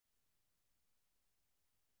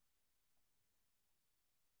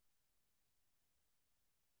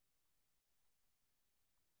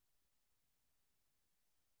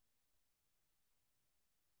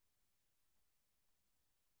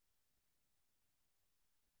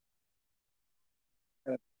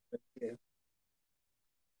Yeah.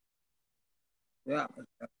 Yeah.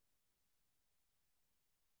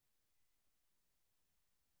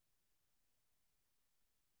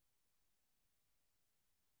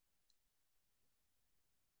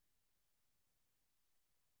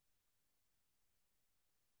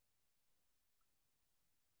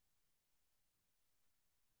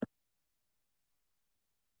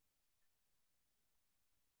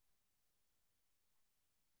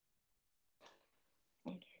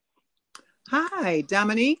 Hi,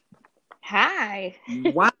 Dominique. Hi.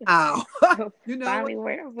 Wow. You know what? Finally,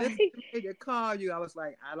 where am Just I? ready to call you. I was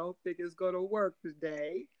like, I don't think it's going to work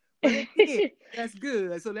today, but it did. That's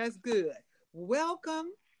good. So that's good. Welcome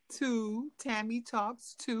to Tammy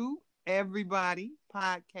Talks to Everybody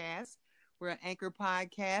podcast. We're an anchor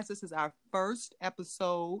podcast. This is our first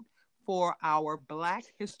episode for our Black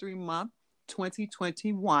History Month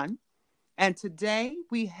 2021. And today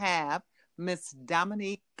we have Miss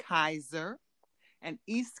Dominique Kaiser, an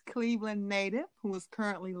East Cleveland native who is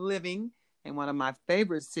currently living in one of my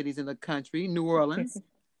favorite cities in the country, New Orleans.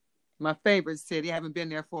 My favorite city. I haven't been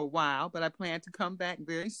there for a while, but I plan to come back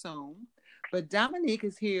very soon. But Dominique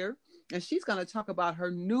is here, and she's going to talk about her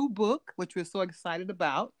new book, which we're so excited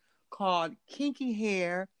about, called Kinky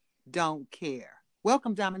Hair Don't Care.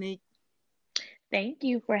 Welcome, Dominique. Thank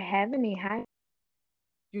you for having me. Hi.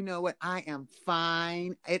 You know what? I am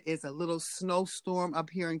fine. It is a little snowstorm up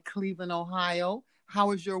here in Cleveland, Ohio.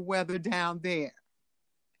 How is your weather down there?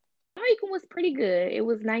 Weekend was pretty good. It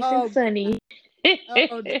was nice and Oh, sunny.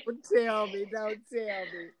 oh, don't tell me. Don't tell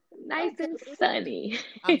me. Nice Okay. and sunny.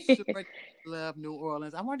 I'm sure they love New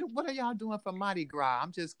Orleans. I wonder what are y'all doing for Mardi Gras?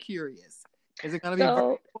 I'm just curious. Is it going to be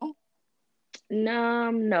So, virtual?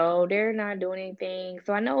 no, they're not doing anything.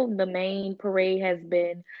 So I know the main parade has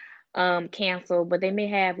been canceled, but they may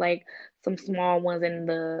have like some small ones in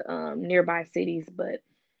the nearby cities, but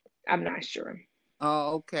I'm not sure.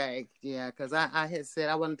 Oh, okay. Yeah, because I had said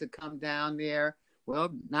I wanted to come down there. Well,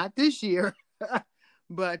 not this year,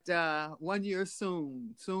 but one year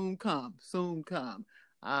soon. Soon come. Soon come.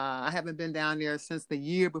 I haven't been down there since the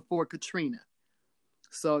year before Katrina.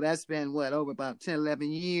 So that's been what, over about 10,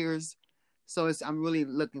 11 years. So I'm really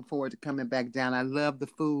looking forward to coming back down. I love the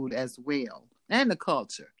food as well and the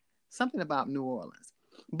culture. Something about New Orleans.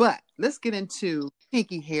 But let's get into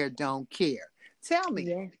Pinky Hair Don't Care. Tell me,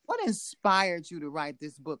 Yes. what inspired you to write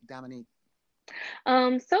this book, Dominique?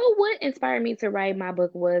 So what inspired me to write my book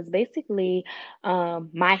was basically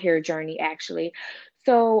my hair journey actually.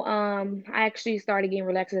 So I actually started getting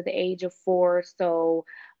relaxed at the age of 4. So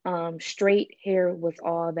straight hair was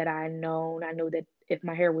all that I known. I knew that if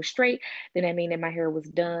my hair was straight, then that mean that my hair was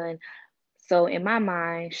done. So in my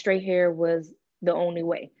mind, straight hair was the only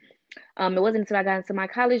way. It wasn't until I got into my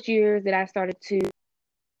college years that I started to.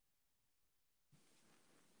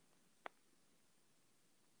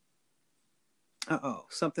 Uh-oh,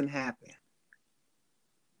 something happened.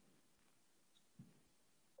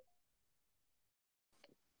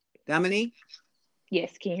 Dominique?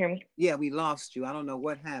 Yes, can you hear me? Yeah, we lost you. I don't know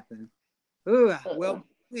what happened. Ugh, well, Uh,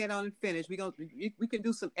 go ahead on and finish. We can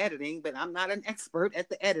do some editing, but I'm not an expert at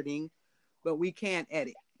the editing, but we can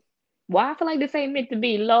edit. why I feel like this ain't meant to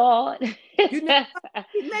be, Lord. You know,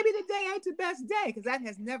 maybe the day ain't the best day because that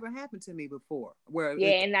has never happened to me before. Where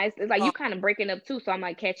Yeah, and it's like oh, you kind of breaking up too, so I'm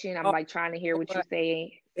like catching. I'm oh, like trying to hear what you what?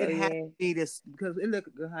 say. So It has to yeah, be this because it look,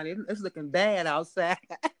 honey, it's looking bad outside.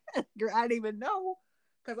 Girl, I didn't even know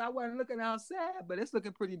because I wasn't looking outside, but it's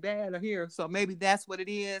looking pretty bad here. So maybe that's what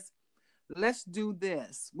it is. Let's do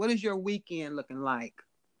this. What is your weekend looking like?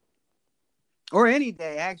 Or any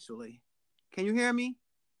day, actually. Can you hear me?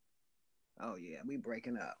 Oh yeah, we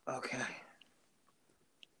breaking up. Okay.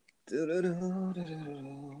 Doo-doo-doo,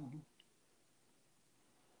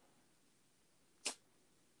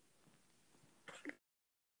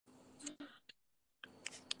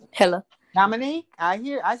 Hello. Dominique, I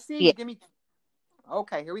see Yeah. you. Give me.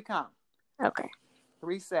 Okay, here we come. Okay.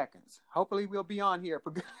 3 seconds. Hopefully, we'll be on here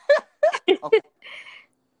for good. Okay.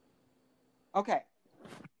 Okay.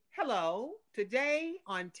 Hello. Today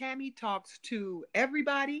on Tammy Talks to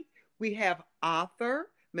Everybody, we have author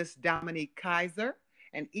Miss Dominique Kaiser,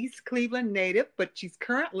 an East Cleveland native, but she's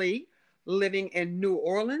currently living in New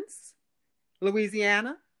Orleans,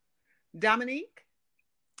 Louisiana. Dominique,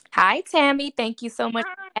 Hi, Tammy. Thank you so much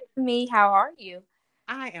hi. for having me. How are you?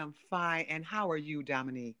 I am fine. And how are you,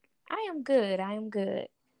 Dominique? I am good. I am good.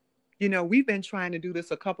 You know, we've been trying to do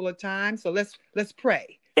this a couple of times, so let's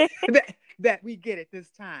pray that we get it this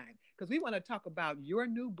time because we want to talk about your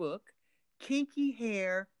new book, Kinky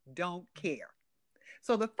Hair Don't Care.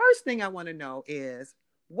 So the first thing I want to know is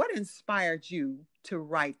what inspired you to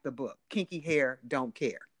write the book, Kinky Hair Don't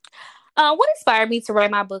Care? What inspired me to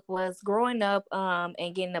write my book was growing up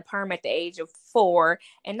and getting a perm at the age of 4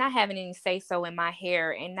 and not having any say so in my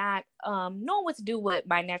hair and not knowing what to do with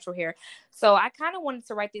my natural hair. So I kind of wanted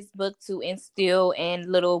to write this book to instill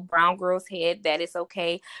in little brown girls' head that it's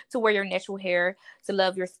okay to wear your natural hair, to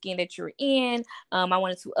love your skin that you're in. I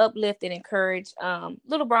wanted to uplift and encourage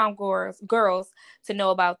little brown girls to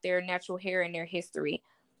know about their natural hair and their history.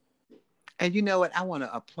 And you know what? I want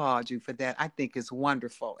to applaud you for that. I think it's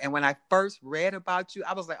wonderful. And when I first read about you,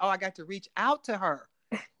 I was like, oh, I got to reach out to her.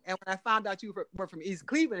 And when I found out you were from East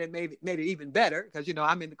Cleveland, it made it even better because,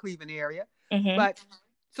 I'm in the Cleveland area. Mm-hmm. But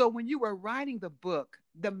so when you were writing the book,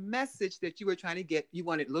 the message that you were trying to get, you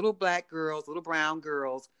wanted little black girls, little brown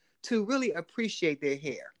girls to really appreciate their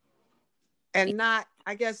hair and not,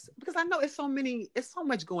 I guess, because I know it's so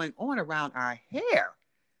much going on around our hair.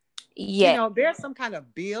 Yes. There's some kind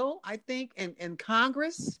of bill, I think, in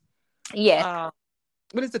Congress. Yes. Uh,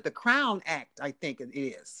 what is it? The Crown Act, I think it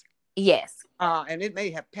is. Yes. And it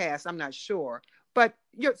may have passed. I'm not sure. But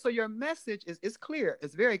your message is clear.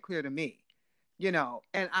 It's very clear to me.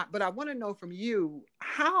 But I want to know from you,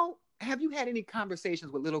 how have you had any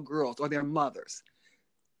conversations with little girls or their mothers?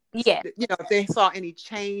 Yes. If they saw any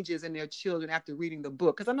changes in their children after reading the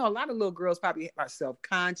book, because I know a lot of little girls probably are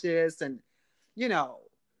self-conscious and you know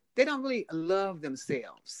they don't really love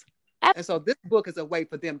themselves, and so this book is a way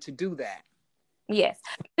for them to do that. Yes.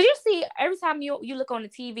 But you see, every time you look on the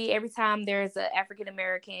TV, every time there's an African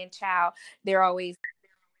American child, they're always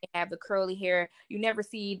have the curly hair. You never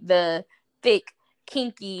see the thick,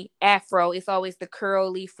 kinky afro. It's always the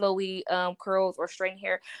curly, flowy curls or straight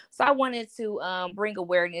hair. So I wanted to bring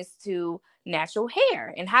awareness to natural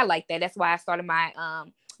hair and highlight that. That's why I started my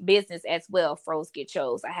business as well, Froze Get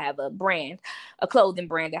Chose. I have a clothing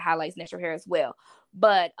brand that highlights natural hair as well.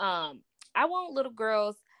 But I want little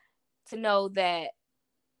girls to know that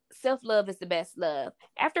self-love is the best love.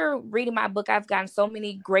 After reading my book, I've gotten so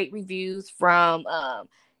many great reviews from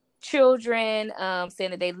children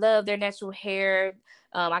saying that they love their natural hair.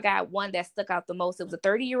 I got one that stuck out the most. It was a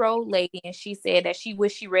 30-year-old lady, and she said that she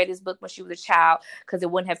wished she read this book when she was a child because it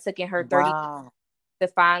wouldn't have taken her 30 Wow. to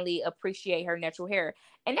finally appreciate her natural hair.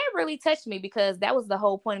 And that really touched me because that was the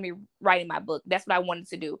whole point of me writing my book. That's what I wanted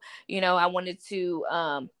to do. I wanted to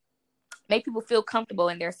make people feel comfortable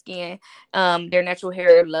in their skin, their natural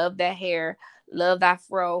hair, love that hair, love that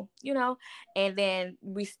fro, and then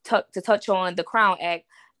to touch on the Crown Act.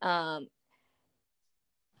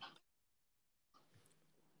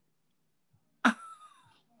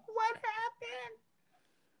 What happened?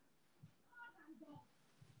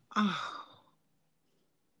 Oh.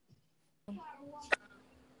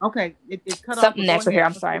 Okay, it cut off, Something but go natural hair.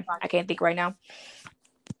 ahead. I'm sorry, I can't think right now.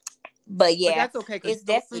 But But yeah, that's okay because it's it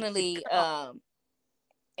definitely cut off.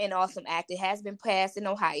 an awesome act. It has been passed in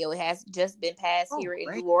Ohio. It has just been passed Oh, here in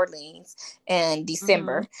great. New Orleans in Mm-hmm.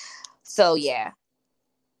 December. So yeah,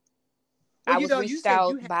 Well, I was you reached said you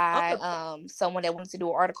out have by other books. someone that wanted to do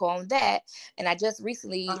an article on that, and I just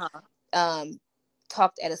recently Uh-huh. um,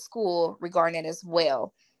 talked at a school regarding it as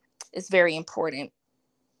well. It's very important.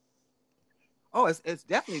 Oh, it's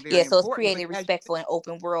definitely Yeah, very so it's important. But creating a respectful and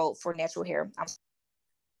open world for natural hair. I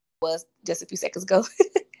was just a few seconds ago.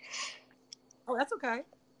 oh, that's okay.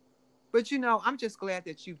 But I'm just glad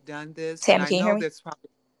that you've done this, and Tammy, I can you hear know me? there's probably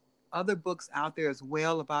other books out there as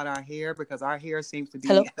well about our hair because our hair seems to be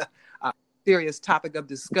Hello? a serious topic of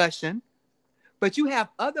discussion. But you have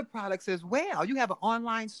other products as well. You have an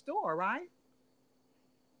online store, right?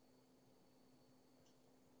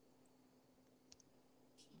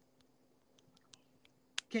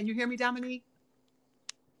 Can you hear me, Dominique?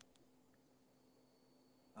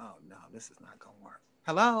 Oh no, this is not gonna work.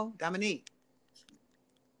 Hello, Dominique.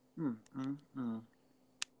 Mm, mm, mm.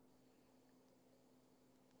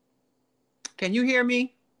 Can you hear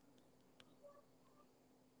me?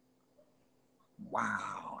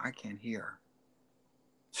 Wow, I can't hear.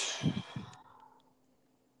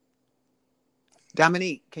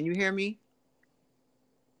 Dominique, can you hear me?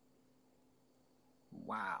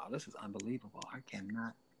 Wow, this is unbelievable. I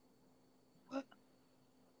cannot. What?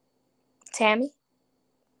 Tammy?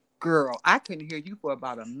 Girl, I couldn't hear you for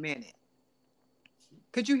about a minute.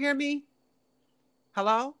 Could you hear me?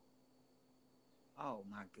 Hello? Oh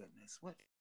my goodness. What